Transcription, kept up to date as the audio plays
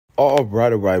All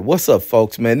right. What's up,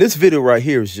 folks, man? This video right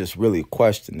here is just really a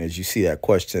question, as you see that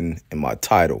question in my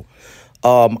title.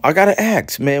 I gotta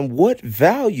ask, man, what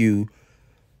value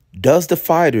does the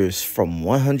fighters from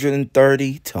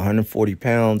 130 to 140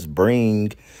 pounds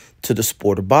bring to the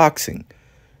sport of boxing?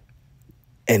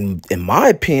 And in my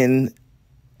opinion,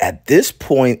 at this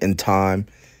point in time,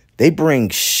 they bring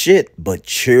shit but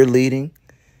cheerleading.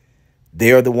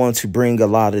 They are the ones who bring a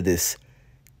lot of this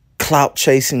clout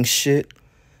chasing shit,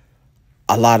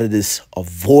 a lot of this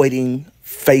avoiding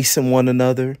facing one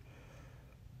another,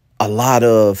 a lot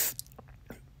of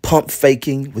pump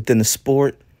faking within the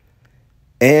sport.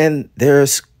 And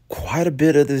there's quite a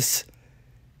bit of this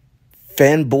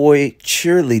fanboy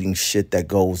cheerleading shit that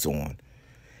goes on.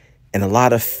 And a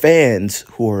lot of fans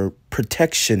who are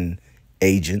protection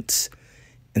agents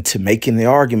into making the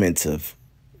arguments of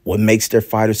what makes their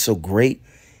fighters so great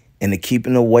and to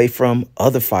keeping away from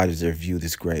other fighters that are viewed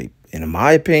as great. And in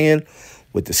my opinion,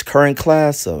 with this current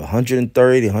class of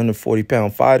 130 to 140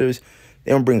 pound fighters,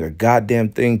 they don't bring a goddamn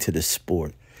thing to the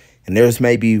sport. And there's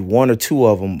maybe one or two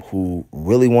of them who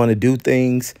really want to do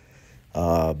things,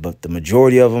 but the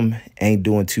majority of them ain't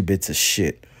doing two bits of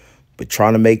shit, but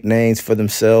trying to make names for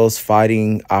themselves,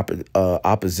 fighting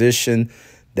opposition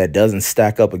that doesn't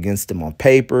stack up against them on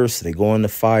paper. So they go into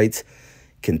fights,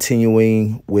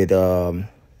 continuing with,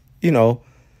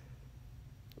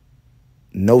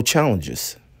 no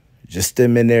challenges. Just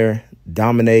them in there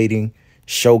dominating,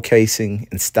 showcasing,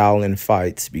 and styling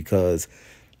fights because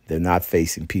they're not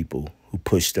facing people who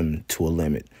push them to a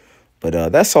limit.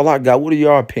 But that's all I got. What are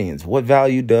your opinions? What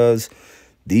value does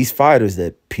these fighters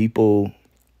that people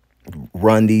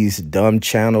run these dumb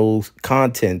channels,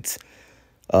 contents,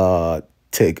 to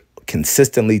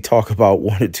consistently talk about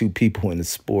one or two people in the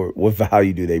sport, what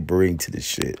value do they bring to this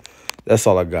shit? That's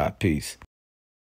all I got. Peace.